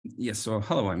Yes, so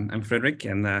hello, I'm Frederik,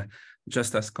 and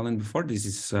just as Colin before, this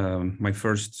is my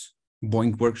first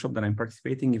BOINC workshop that I'm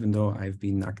participating, even though I've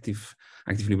been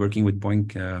actively working with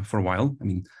BOINC for a while. I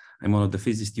mean, I'm one of the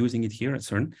physicists using it here at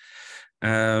CERN.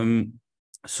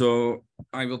 So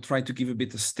I will try to give a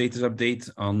bit of status update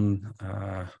on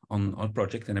our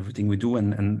project and everything we do,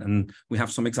 and we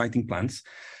have some exciting plans.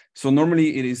 So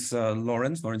normally it is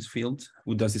Lawrence Field,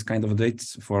 who does this kind of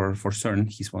updates for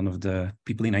CERN. He's one of the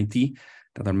people in IT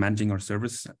that are managing our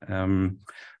servers.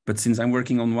 But since I'm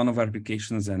working on one of our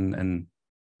applications and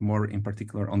more in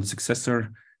particular on the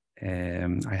successor,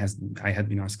 I had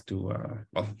been asked to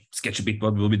sketch a bit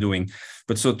what we'll be doing.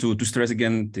 But so to stress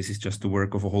again, this is just the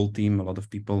work of a whole team, a lot of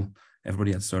people,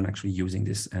 everybody at CERN actually using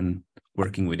this and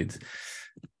working with it.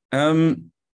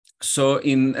 So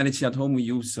in LHC at home, we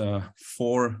use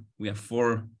we have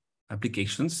four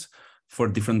applications for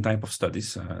different type of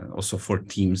studies, also for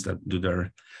teams that do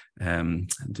their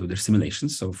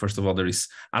simulations. So first of all, there is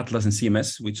Atlas and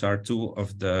CMS, which are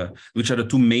the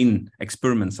two main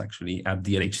experiments actually at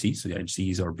the LHC. So the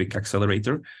LHC is our big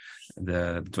accelerator,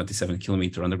 the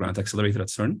 27-kilometer underground accelerator at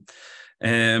CERN.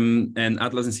 And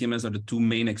Atlas and CMS are the two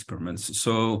main experiments.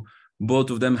 So both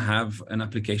of them have an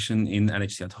application in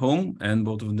LHC at home, and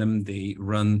both of them, they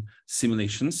run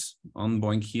simulations on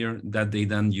BOINC here that they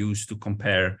then use to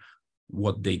compare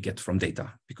what they get from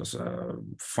data, because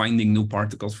finding new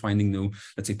particles,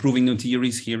 let's say proving new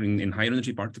theories here in high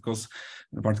energy particles,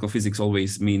 particle physics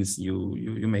always means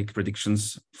you make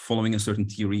predictions following a certain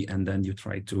theory, and then you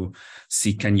try to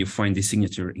see, can you find the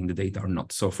signature in the data or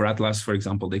not? So for Atlas, for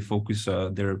example, they focus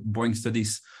their BOINC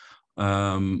studies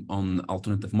on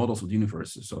alternative models of the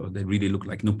universe. So they really look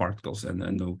like new particles and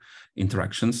new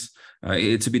interactions.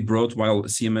 It's a bit broad, while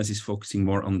CMS is focusing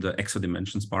more on the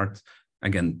exodimensions part.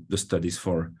 Again, the studies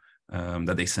for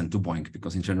that they send to BOINC,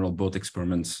 because in general, both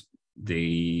experiments,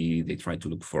 they try to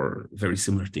look for very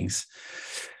similar things.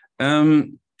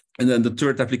 And then the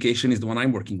third application is the one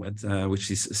I'm working with, which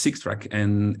is SIXTRAC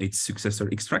and its successor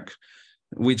XTRAC,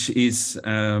 which is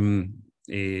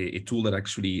a tool that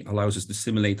actually allows us to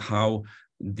simulate how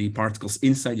the particles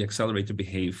inside the accelerator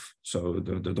behave. So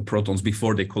the protons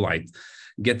before they collide.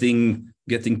 Getting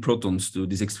protons to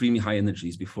these extremely high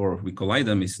energies before we collide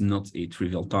them is not a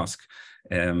trivial task.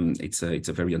 It's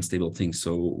a very unstable thing.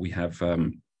 So we have a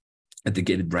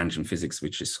dedicated branch in physics,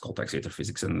 which is called accelerator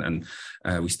physics, and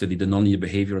we study the nonlinear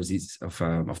behavior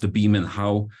of the beam and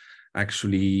how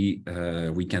actually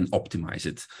we can optimize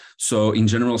it. So in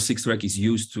general, SIXTRAC is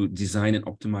used to design and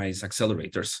optimize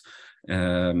accelerators.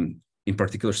 In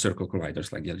particular, circle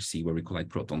colliders like the LHC, where we collide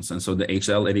protons. And so the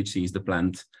LHC is the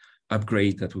planned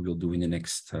upgrade that we will do in the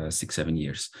next 6-7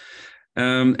 years.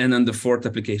 And then the fourth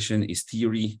application is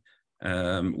theory,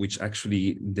 which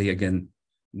actually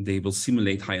they will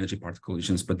simulate high energy particle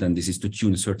collisions, but then this is to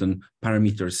tune certain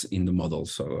parameters in the model.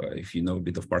 So if you know a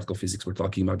bit of particle physics, we're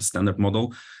talking about the standard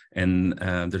model, and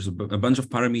there's a bunch of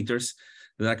parameters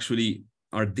that actually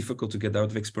are difficult to get out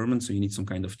of experiments. So you need some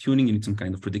kind of tuning, you need some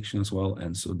kind of prediction as well.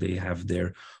 And so they have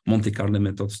their Monte Carlo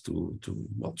methods to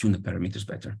tune the parameters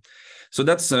better. So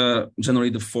that's generally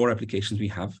the four applications we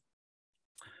have.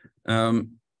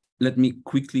 Let me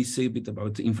quickly say a bit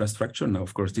about the infrastructure. Now,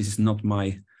 of course, this is not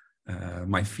my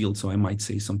field, so I might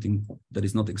say something that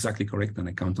is not exactly correct, and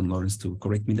I count on Lawrence to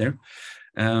correct me there.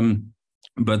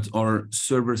 But our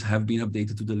servers have been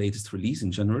updated to the latest release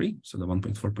in January, so the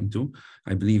 1.4.2.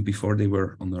 I believe before they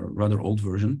were on a rather old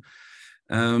version.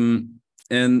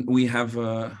 And we have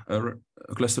a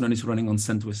cluster that is running on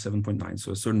CentOS 7.9,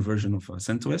 so a certain version of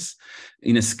CentOS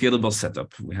in a scalable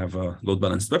setup. We have a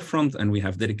load-balanced web front, and we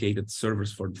have dedicated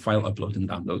servers for file upload and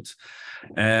download.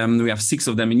 We have 6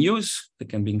 of them in use. They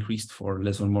can be increased for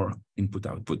less or more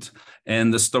input-output.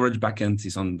 And the storage backend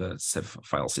is on the Ceph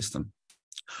file system.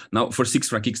 Now, for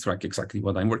SIXTRAC, XTRAC, exactly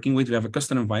what I'm working with, we have a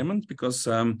custom environment, because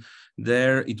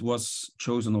there it was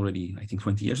chosen already, I think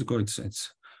 20 years ago.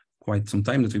 It's quite some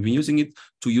time that we've been using it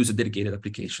to use a dedicated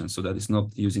application. So that is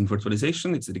not using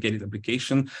virtualization, it's a dedicated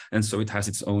application. And so it has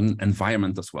its own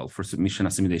environment as well for submission,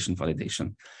 assimilation,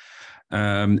 validation.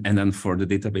 And then for the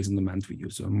database on demand, we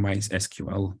use a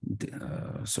MySQL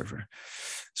server.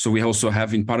 So we also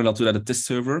have in parallel to that a test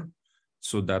server,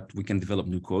 so that we can develop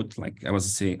new code. Like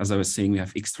as I was saying, we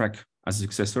have XTRAC as a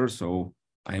successor. So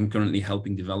I am currently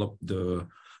helping develop the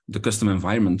custom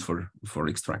environment for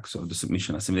XTRAC, so the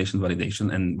submission, assimilation,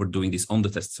 validation, and we're doing this on the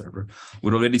test server.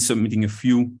 We're already submitting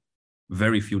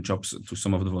very few jobs to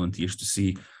some of the volunteers to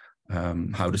see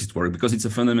how does it work, because it's a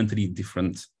fundamentally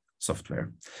different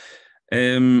software.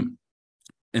 And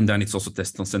then it's also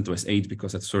tested on CentOS 8,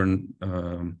 because at CERN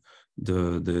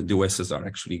the OSs are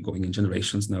actually going in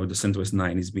generations. Now the CentOS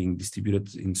 9 is being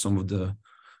distributed in some of the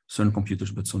CERN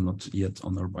computers, but so not yet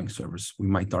on our BOINC servers. We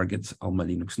might target Alma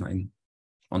Linux 9.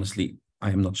 Honestly, I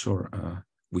am not sure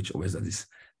which OS that is.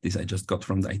 This I just got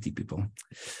from the IT people.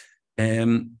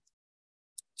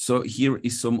 So here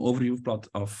is some overview plot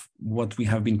of what we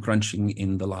have been crunching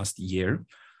in the last year.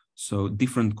 So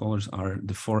different colors are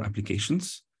the 4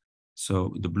 applications.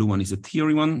 So the blue one is the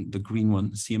theory one, the green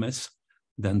one CMS,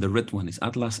 then the red one is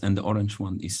Atlas, and the orange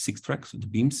one is 6-track, so the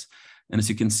beams. And as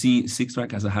you can see,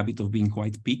 6-track has a habit of being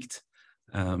quite peaked,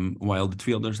 while the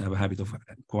 3 others have a habit of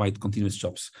quite continuous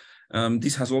jobs.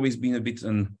 This has always been a bit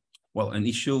an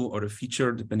issue or a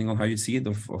feature, depending on how you see it,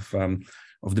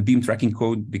 of the beam tracking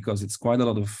code, because it's quite a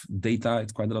lot of data,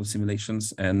 it's quite a lot of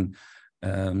simulations, and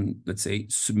let's say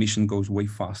submission goes way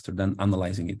faster than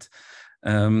analyzing it.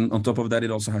 On top of that,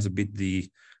 it also has a bit the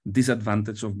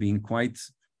disadvantage of being quite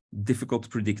difficult to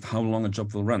predict how long a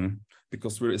job will run,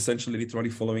 because we're essentially literally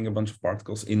following a bunch of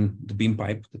particles in the beam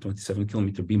pipe, the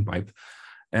 27-kilometer beam pipe,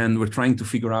 and we're trying to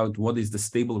figure out what is the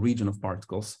stable region of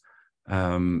particles,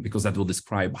 because that will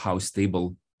describe how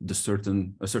stable a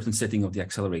certain setting of the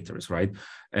accelerator is, right?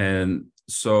 And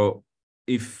so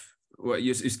if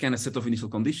you scan a set of initial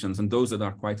conditions, and those that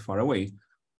are quite far away,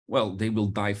 well, they will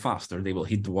die faster. They will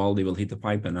hit the wall, they will hit the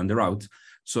pipe, and then they're out.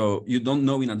 So you don't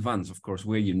know in advance, of course,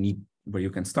 where you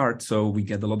can start. So we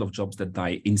get a lot of jobs that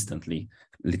die instantly,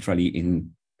 literally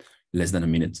in less than a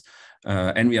minute.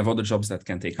 And we have other jobs that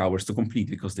can take hours to complete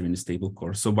because they're in a stable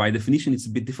core. So by definition, it's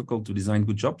a bit difficult to design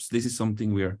good jobs. This is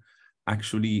something we're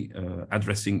actually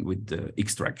addressing with the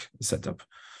X-Track setup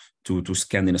to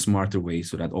scan in a smarter way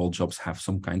so that all jobs have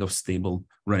some kind of stable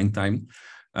running time.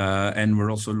 And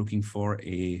we're also looking for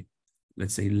a,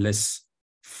 let's say, less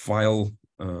file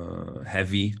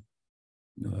heavy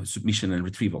submission and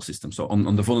retrieval system. So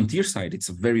on the volunteer side, it's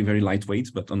very, very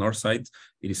lightweight, but on our side,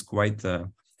 it is quite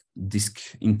disk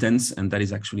intense, and that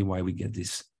is actually why we get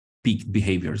this peaked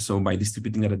behavior. So by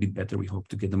distributing that a bit better, we hope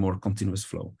to get a more continuous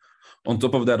flow. On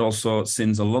top of that, also,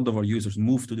 since a lot of our users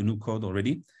moved to the new code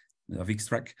already of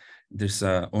X-Track, there's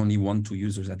only 1-2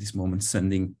 users at this moment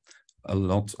sending a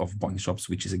lot of BOINC jobs,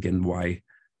 which is again why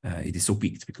it is so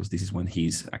peaked, because this is when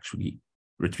he's actually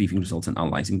retrieving results and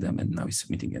analyzing them, and now he's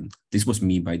submitting in. This was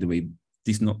me, by the way.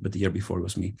 This not, but the year before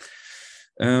was me.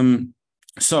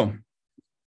 So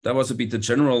that was a bit the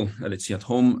general, let's see, at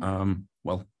home.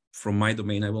 Well, from my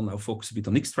domain, I will now focus a bit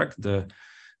on X-Track, the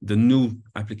new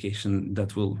application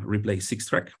that will replace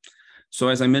X-Track. So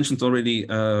as I mentioned already,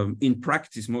 in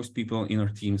practice, most people in our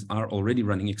teams are already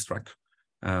running X-Track.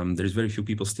 There's very few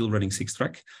people still running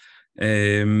 6-track.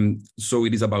 So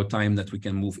it is about time that we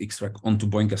can move X-Track onto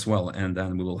BOINC as well. And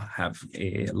then we will have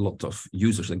a lot of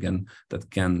users again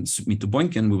that can submit to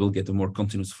BOINC, and we will get a more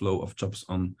continuous flow of jobs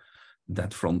on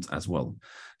that front as well.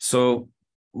 So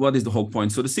what is the whole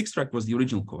point? So the 6-track was the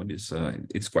original code.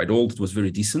 It's quite old. It was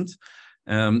very decent.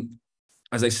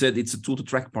 As I said, it's a tool to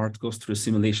track particles through a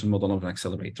simulation model of an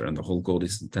accelerator. And the whole goal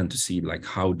is then to see like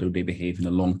how do they behave in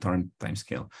a long-term time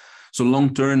scale. So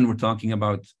long-term, we're talking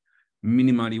about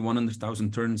minimally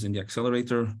 100,000 turns in the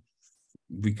accelerator.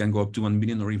 We can go up to 1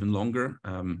 million or even longer.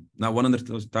 Now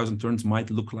 100,000 turns might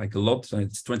look like a lot.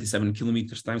 It's 27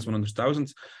 kilometers times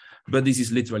 100,000. But this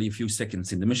is literally a few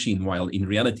seconds in the machine, while in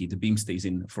reality, the beam stays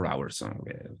in for hours,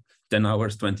 10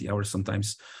 hours, 20 hours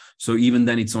sometimes. So even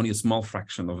then, it's only a small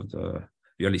fraction of the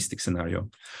realistic scenario.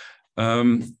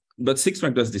 But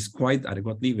 6-track does this quite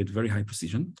adequately with very high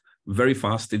precision, very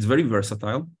fast. It's very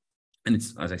versatile. And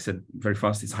it's, as I said, very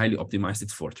fast. It's highly optimized.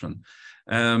 It's Fortran.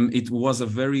 It was a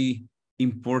very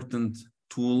important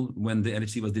tool when the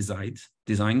LHC was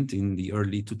designed in the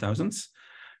early 2000s.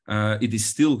 It is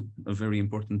still a very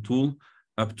important tool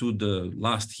up to the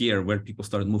last year where people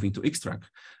started moving to X-Track.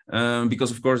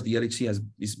 Because of course the LHC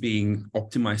is being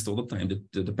optimized all the time.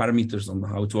 The parameters on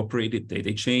how to operate it,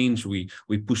 they change. We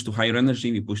push to higher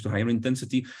energy, we push to higher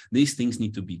intensity. These things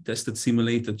need to be tested,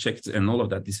 simulated, checked, and all of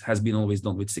that. This has been always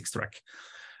done with 6-track.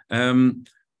 And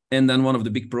then one of the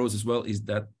big pros as well is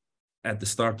that at the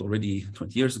start already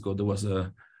 20 years ago, there was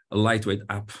a lightweight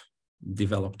app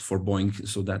developed for BOINC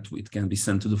so that it can be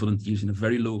sent to the volunteers in a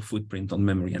very low footprint on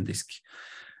memory and disk.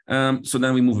 So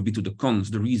then we move a bit to the cons,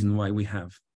 the reason why we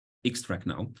have X-Track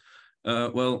now.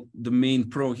 Well, the main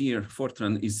pro here,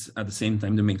 Fortran, is at the same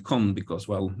time the main con because,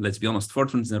 well, let's be honest,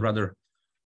 Fortran is a rather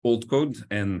old code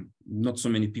and not so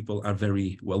many people are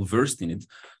very well versed in it.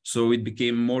 So it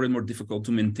became more and more difficult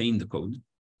to maintain the code.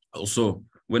 Also,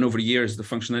 when over years the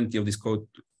functionality of this code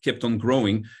kept on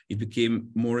growing, it became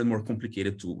more and more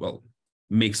complicated to, well,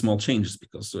 make small changes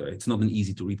because it's not an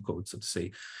easy to read code, so to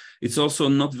say. It's also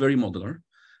not very modular.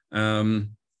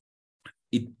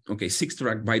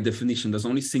 6-track by definition does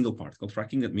only single particle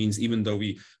tracking. That means even though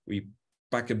we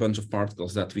pack a bunch of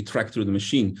particles that we track through the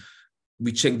machine,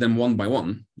 we check them one by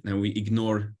one and we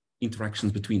ignore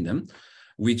interactions between them,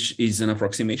 which is an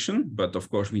approximation. But of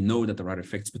course, we know that there are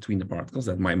effects between the particles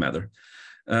that might matter.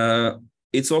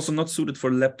 It's also not suited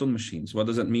for lepton machines. What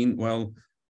does that mean? Well,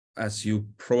 as you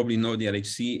probably know, the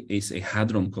LHC is a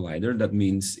hadron collider. That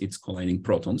means it's colliding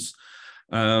protons.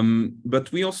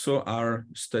 But we also are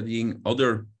studying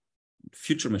other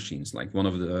future machines, like one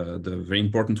of the very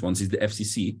important ones is the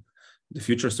FCC, the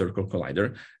Future Circle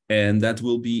Collider. And that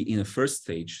will be in a first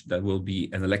stage, that will be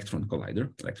an electron collider,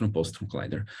 electron-positron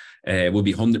collider. It will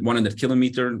be 100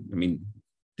 kilometer. I mean,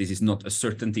 this is not a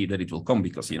certainty that it will come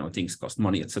because, you know, things cost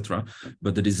money, etc.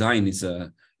 But the design is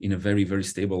in a very, very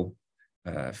stable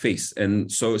phase.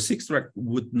 And so 6-track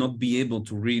would not be able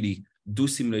to really do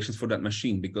simulations for that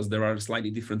machine because there are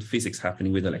slightly different physics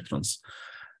happening with electrons.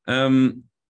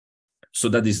 So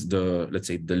that is the, let's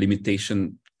say, the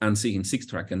limitation ANSI in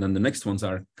 6-track. And then the next ones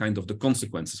are kind of the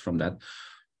consequences from that.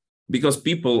 Because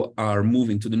people are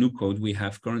moving to the new code, we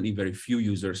have currently very few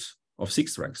users of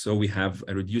 6-track. So we have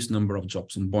a reduced number of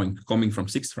jobs in BOINC coming from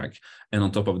 6-track. And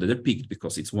on top of that, they're peaked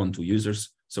because it's 1-2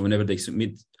 users. So whenever they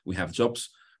submit, we have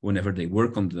jobs. Whenever they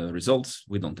work on the results,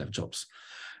 we don't have jobs.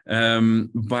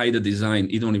 By the design,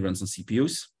 it only runs on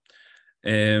CPUs.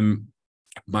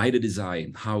 By the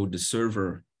design, how the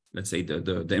server, let's say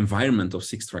the environment of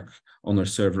 6-track on our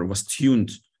server was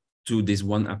tuned to this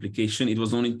one application. It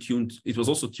was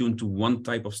also tuned to one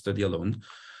type of study alone.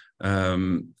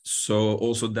 So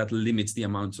also that limits the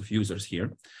amounts of users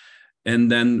here.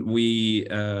 And then we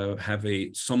have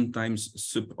a sometimes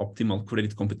suboptimal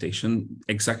credit computation,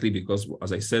 exactly because,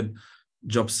 as I said,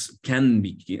 jobs can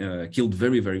be killed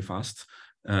very, very fast,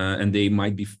 and they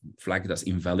might be flagged as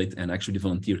invalid, and actually the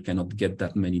volunteer cannot get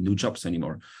that many new jobs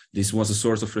anymore. This was a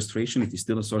source of frustration. It is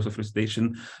still a source of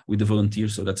frustration with the volunteer,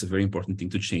 so that's a very important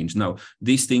thing to change. Now,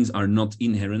 these things are not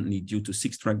inherently due to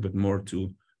 6-track, but more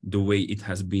to the way it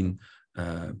has been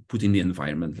put in the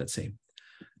environment, let's say.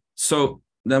 So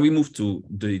then we move to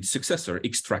the successor,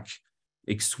 X-Track.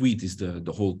 X-Suite is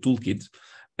the whole toolkit.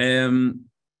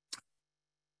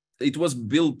 It was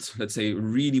built, let's say,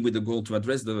 really with the goal to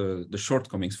address the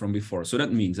shortcomings from before. So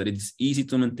that means that it's easy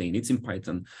to maintain. It's in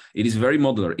Python. It is very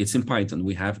modular. It's in Python.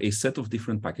 We have a set of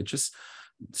different packages.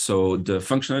 So the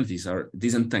functionalities are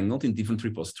disentangled in different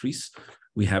repositories.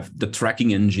 We have the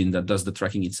tracking engine that does the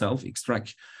tracking itself,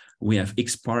 X-Track. We have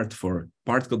XPart for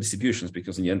particle distributions,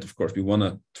 because in the end, of course, we want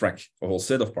to track a whole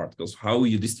set of particles. How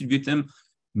you distribute them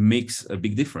makes a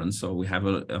big difference. So we have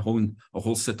a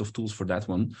whole set of tools for that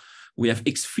one. We have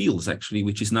X-Fields, actually,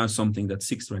 which is now something that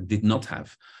 6-track did not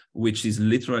have, which is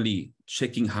literally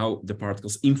checking how the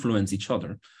particles influence each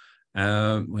other.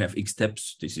 We have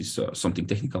X-Steps. This is something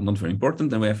technical, not very important.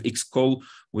 Then we have X-Col,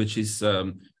 which is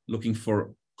looking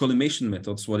for collimation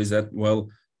methods. What is that? Well,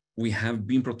 we have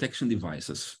beam protection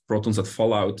devices. Protons that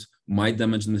fall out might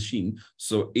damage the machine.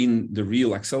 So in the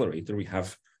real accelerator, we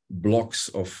have blocks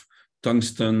of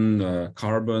tungsten,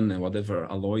 carbon, and whatever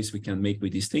alloys we can make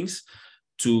with these things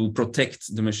to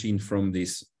protect the machine from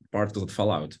these particles that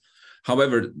fall out.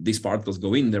 However, these particles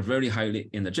go in, they're very highly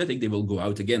energetic, they will go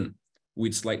out again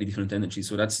with slightly different energy.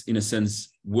 So that's, in a sense,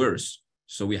 worse.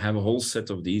 So we have a whole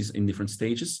set of these in different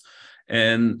stages.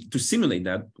 And to simulate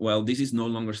that, well, this is no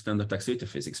longer standard accelerator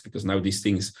physics, because now these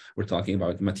things, we're talking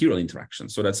about material interaction.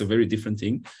 So that's a very different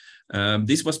thing.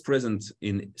 This was present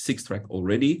in 6-track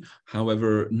already,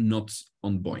 however, not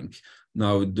on BOINC.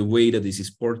 Now, the way that this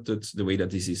is ported, the way that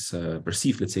this is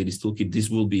perceived, let's say this toolkit, this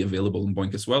will be available on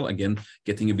BOINC as well. Again,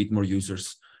 getting a bit more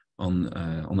users on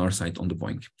our site on the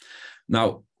BOINC.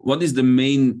 Now, what is the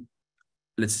main,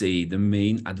 let's say, the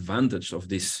main advantage of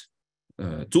this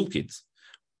toolkit?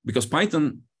 Because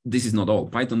Python, this is not all.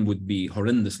 Python would be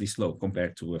horrendously slow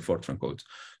compared to a Fortran code.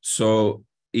 So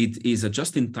it is a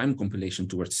just-in-time compilation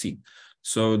towards C.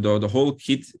 So the whole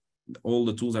kit, all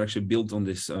the tools are actually built on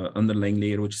this underlying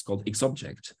layer, which is called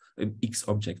X-Objects,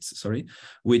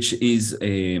 which is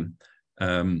a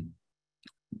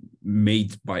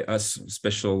made by us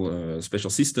special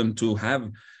system to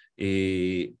have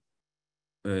a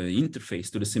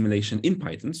interface to the simulation in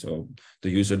Python. So the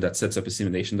user that sets up a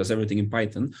simulation does everything in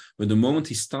Python. But the moment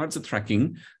he starts the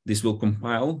tracking, this will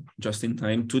compile just in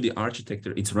time to the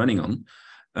architecture it's running on,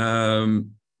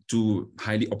 to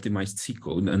highly optimized C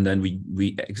code. And then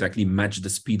we exactly match the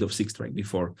speed of 6-track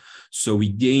before. So we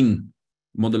gain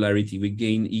modularity, we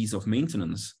gain ease of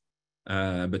maintenance,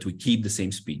 but we keep the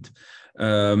same speed.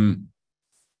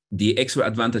 The extra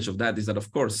advantage of that is that,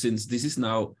 of course, since this is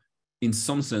now in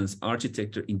some sense,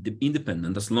 architecture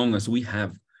independent. As long as we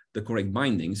have the correct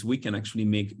bindings, we can actually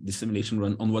make the simulation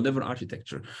run on whatever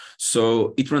architecture.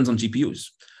 So it runs on GPUs.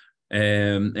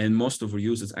 And most of our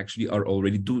users actually are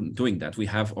already doing that. We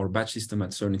have our batch system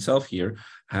at CERN itself here,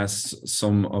 has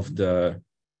some of the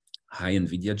high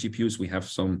NVIDIA GPUs. We have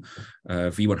some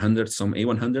V100s, some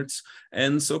A100s.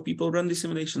 And so people run the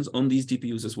simulations on these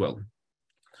GPUs as well.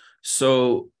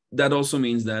 So that also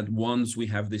means that once we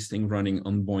have this thing running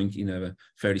on BOINC in a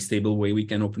fairly stable way, we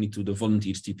can open it to the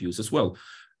volunteers GPUs as well,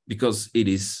 because it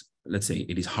is, let's say,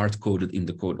 it is hard-coded in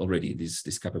the code already,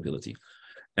 this capability.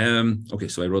 Okay,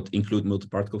 so I wrote include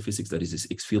multi-particle physics. That is this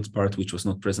X-field part, which was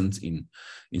not present in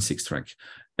 6-track.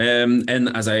 And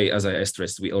as I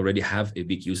stressed, we already have a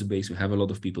big user base. We have a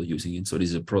lot of people using it. So this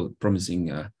is a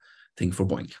promising thing for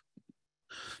BOINC.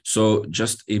 So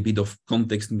just a bit of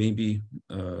context maybe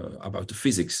about the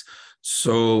physics.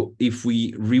 So if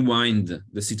we rewind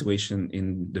the situation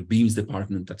in the beams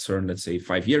department at CERN, let's say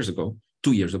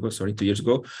 2 years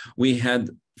ago, we had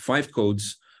 5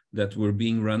 codes that were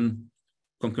being run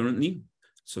concurrently.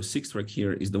 So 6-track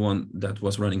here is the one that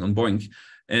was running on BOINC.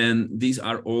 And these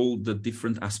are all the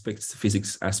different aspects,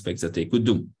 physics aspects that they could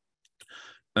do.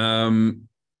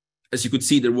 As you could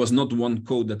see, there was not one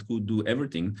code that could do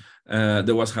everything.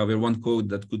 There was, however, one code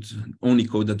that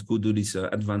could do these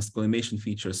advanced collimation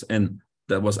features, and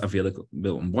that was available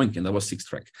on BOINC, and that was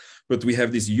 6-track. But we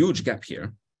have this huge gap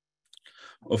here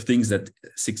of things that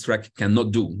 6-track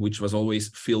cannot do, which was always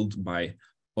filled by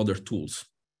other tools.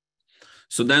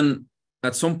 So then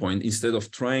at some point, instead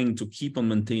of trying to keep on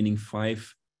maintaining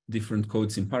 5 different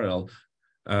codes in parallel,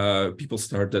 people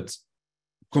started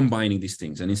combining these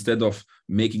things. And instead of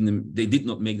making them, they did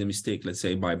not make the mistake, let's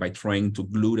say, by trying to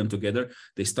glue them together.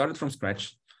 They started from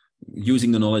scratch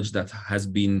using the knowledge that has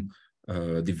been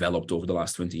developed over the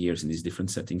last 20 years in these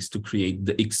different settings to create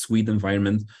the X-suite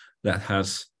environment that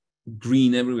has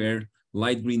green everywhere.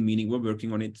 Light green meaning we're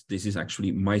working on it. This is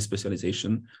actually my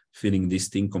specialization, filling this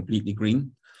thing completely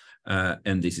green.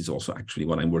 And this is also actually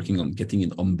what I'm working on, getting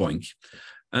it on BOINC.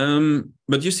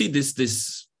 But you see,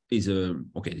 this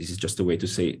is just a way to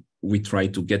say we try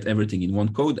to get everything in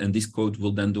one code, and this code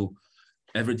will then do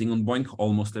everything on BOINC,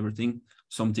 almost everything.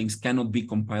 Some things cannot be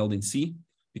compiled in C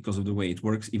because of the way it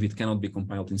works. If it cannot be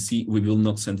compiled in C, we will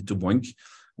not send it to BOINC.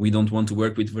 We don't want to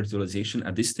work with virtualization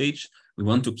at this stage. We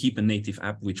want to keep a native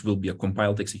app, which will be a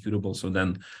compiled executable. So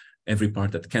then every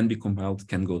part that can be compiled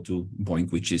can go to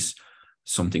BOINC, which is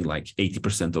something like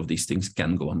 80% of these things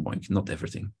can go on BOINC, not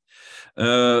everything.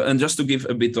 And just to give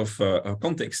a bit of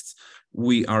context,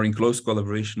 we are in close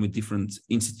collaboration with different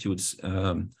institutes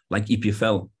like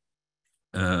EPFL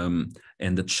and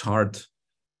the Chart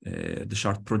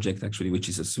project, actually, which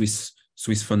is a Swiss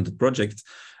funded project.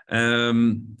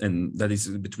 And that is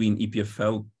between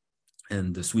EPFL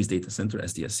and the Swiss Data Center,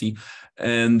 SDSC.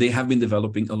 And they have been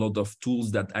developing a lot of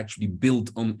tools that actually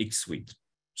build on X-Suite.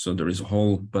 So there is a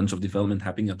whole bunch of development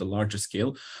happening at a larger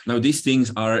scale. Now, these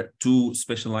things are too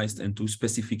specialized and too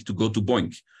specific to go to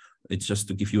BOINC. It's just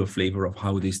to give you a flavor of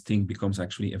how this thing becomes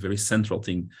actually a very central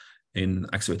thing in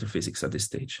accelerator physics at this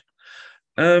stage.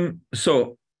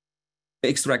 So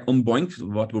X-Track on BOINC,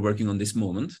 what we're working on this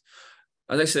moment.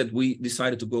 As I said, we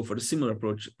decided to go for a similar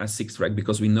approach as 6-track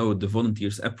because we know the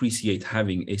volunteers appreciate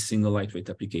having a single lightweight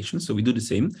application. So we do the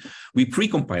same. We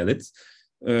pre-compile it.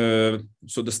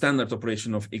 So the standard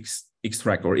operation of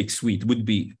X-track or X-suite would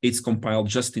be it's compiled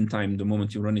just in time the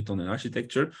moment you run it on an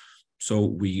architecture. So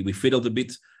we fiddled a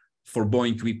bit. For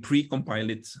BOINC, we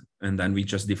pre-compile it, and then we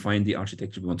just define the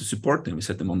architecture we want to support, and we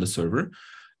set them on the server.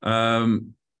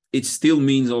 It still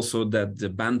means also that the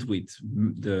bandwidth,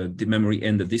 the memory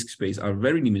and the disk space are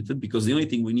very limited because the only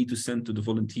thing we need to send to the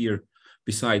volunteer,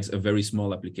 besides a very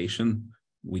small application,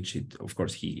 which of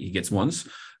course he gets once,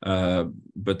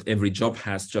 but every job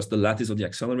has just the lattice of the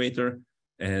accelerator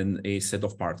and a set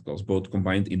of particles, both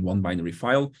combined in one binary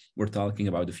file. We're talking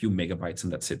about a few megabytes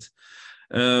and that's it.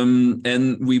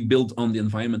 And we built on the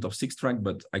environment of 6-track,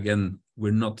 but again,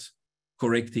 we're not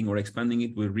correcting or expanding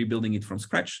it. We're rebuilding it from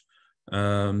scratch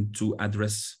to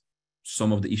address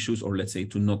some of the issues, or let's say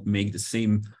to not make the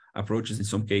same approaches in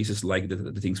some cases, like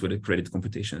the things with the credit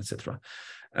computation, etc.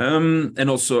 And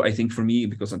also, I think for me,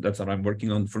 because that's what I'm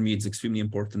working on, for me, it's extremely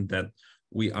important that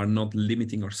we are not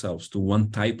limiting ourselves to one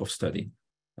type of study.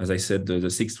 As I said, the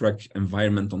 6-track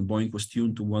environment on BOINC was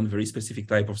tuned to one very specific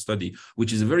type of study,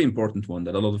 which is a very important one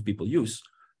that a lot of people use.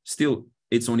 Still,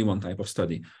 it's only one type of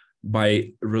study.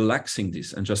 By relaxing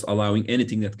this and just allowing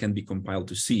anything that can be compiled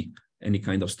to C, any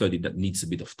kind of study that needs a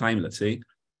bit of time, let's say,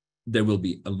 there will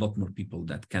be a lot more people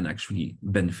that can actually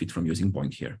benefit from using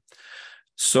BOINC here.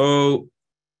 So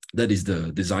That is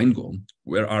the design goal.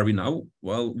 Where are we now?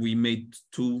 Well, we made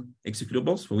 2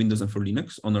 executables for Windows and for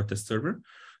Linux on our test server.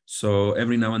 So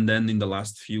every now and then in the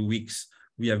last few weeks,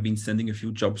 we have been sending a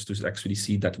few jobs to actually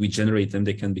see that we generate them.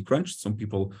 They can be crunched. Some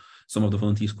of the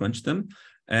volunteers crunch them.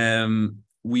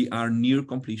 We are near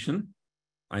completion.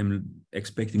 I'm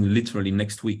expecting literally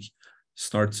next week,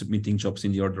 start submitting jobs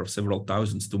in the order of several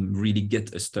thousands to really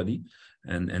get a study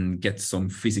and get some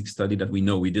physics study that we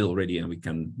know we did already and we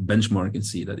can benchmark and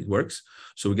see that it works.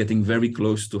 So we're getting very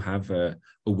close to have a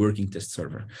working test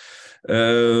server.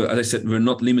 As I said, we're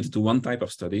not limited to one type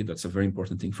of study. That's a very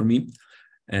important thing for me.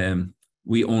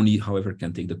 We only, however,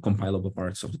 can take the compilable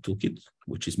parts of the toolkit,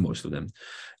 which is most of them.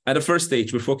 At the first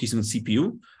stage, we're focusing on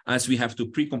CPU. As we have to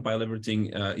pre-compile everything,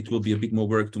 it will be a bit more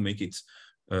work to make it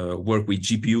work with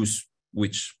GPUs,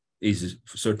 which is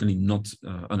certainly not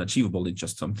unachievable. It's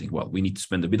just something, well, we need to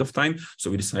spend a bit of time.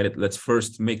 So we decided, let's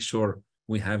first make sure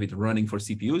we have it running for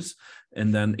CPUs.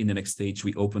 And then in the next stage,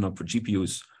 we open up for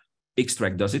GPUs.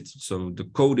 Extract does it. So the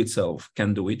code itself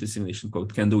can do it. The simulation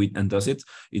code can do it and does it.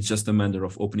 It's just a matter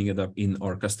of opening it up in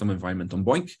our custom environment on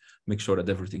BOINC, make sure that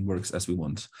everything works as we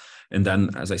want. And then,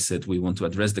 as I said, we want to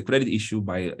address the credit issue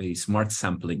by a smart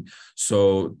sampling.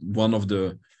 So one of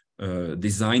the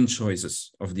design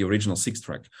choices of the original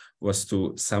 6-track was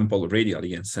to sample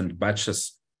radially and send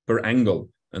batches per angle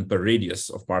and per radius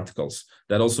of particles.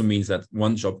 That also means that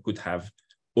one job could have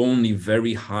only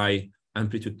very high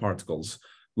amplitude particles,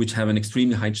 which have an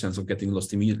extremely high chance of getting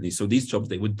lost immediately. So these jobs,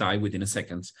 they would die within a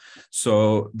second.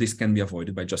 So this can be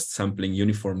avoided by just sampling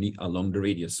uniformly along the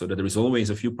radius so that there is always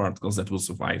a few particles that will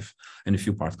survive and a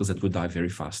few particles that will die very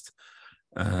fast.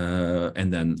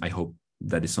 And then I hope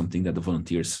that is something that the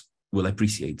volunteers will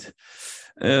appreciate.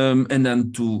 And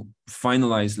then to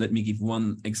finalize, let me give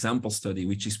one example study,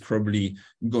 which is probably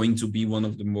going to be one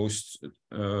of the most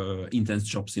intense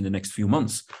jobs in the next few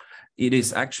months. It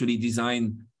is actually the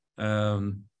design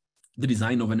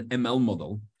of an ML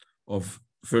model of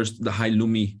first the high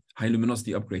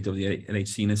luminosity upgrade of the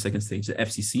LHC in the second stage, the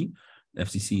FCC.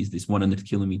 FCC is this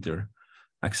 100-kilometer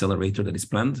accelerator that is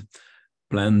planned,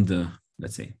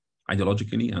 let's say,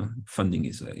 ideologically. Funding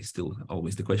is still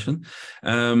always the question.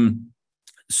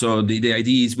 So the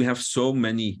idea is we have so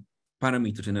many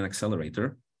parameters in an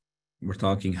accelerator. We're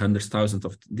talking hundreds, thousands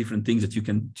of different things that you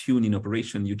can tune in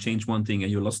operation. You change one thing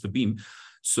and you lost the beam.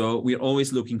 So we're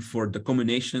always looking for the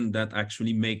combination that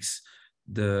actually makes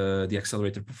the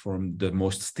accelerator perform the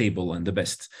most stable and the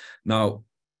best. Now,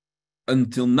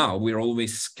 until now, we're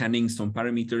always scanning some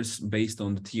parameters based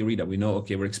on the theory that we know,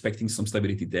 okay, we're expecting some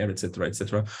stability there, et cetera, et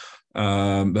cetera.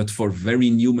 But for very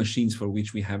new machines for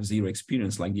which we have zero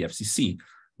experience, like the FCC,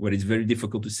 where it's very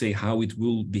difficult to say how it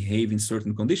will behave in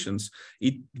certain conditions,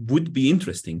 it would be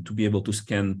interesting to be able to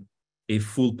scan a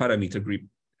full parameter grid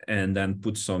and then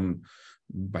put some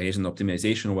Bayesian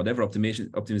optimization or whatever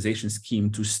optimization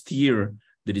scheme to steer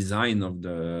the design of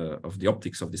the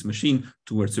optics of this machine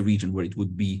towards a region where it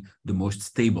would be the most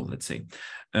stable, let's say.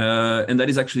 And that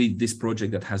is actually this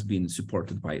project that has been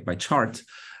supported by Chart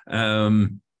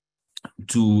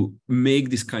to make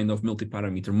this kind of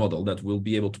multi-parameter model that will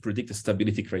be able to predict the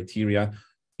stability criteria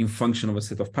in function of a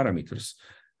set of parameters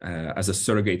as a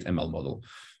surrogate ML model.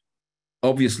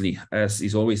 Obviously, as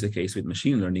is always the case with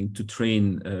machine learning, to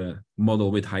train a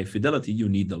model with high fidelity, you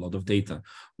need a lot of data.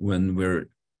 When we're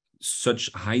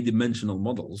such high dimensional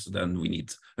models, then we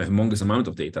need a humongous amount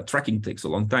of data. Tracking takes a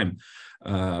long time.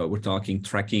 We're talking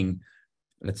tracking,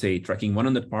 let's say tracking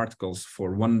 100 particles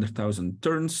for 100,000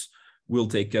 turns will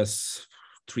take us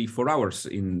 3-4 hours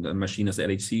in a machine as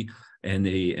LHC and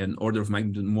an order of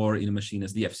magnitude more in a machine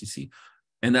as the FCC.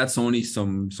 And that's only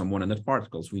some 100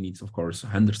 particles. We need, of course,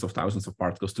 hundreds of thousands of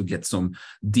particles to get some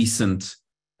decent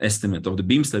estimate of the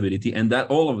beam stability. And that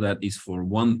all of that is for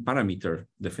one parameter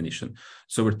definition.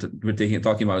 So we're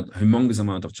talking about a humongous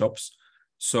amount of jobs.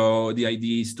 So the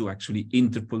idea is to actually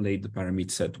interpolate the parameter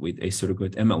set with a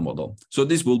surrogate ML model. So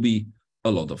this will be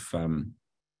a lot of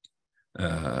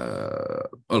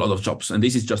jobs. And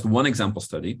this is just one example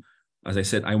study. As I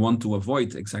said, I want to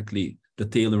avoid exactly the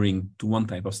tailoring to one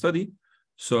type of study.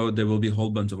 So there will be a whole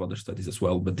bunch of other studies as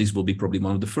well, but this will be probably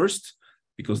one of the first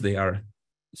because they are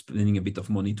spending a bit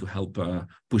of money to help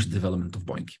push the development of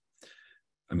BOINC.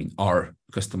 I mean, our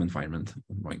custom environment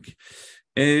on BOINC.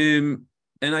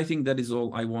 And I think that is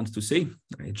all I want to say.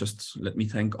 Let me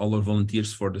thank all our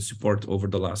volunteers for the support over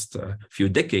the last few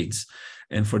decades.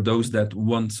 And for those that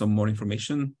want some more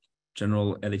information,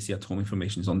 general LHC at home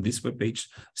information is on this webpage,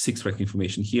 6-track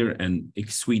information here, and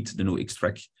X Suite, the new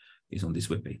X-track, is on this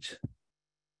webpage.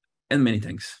 And many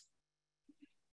thanks.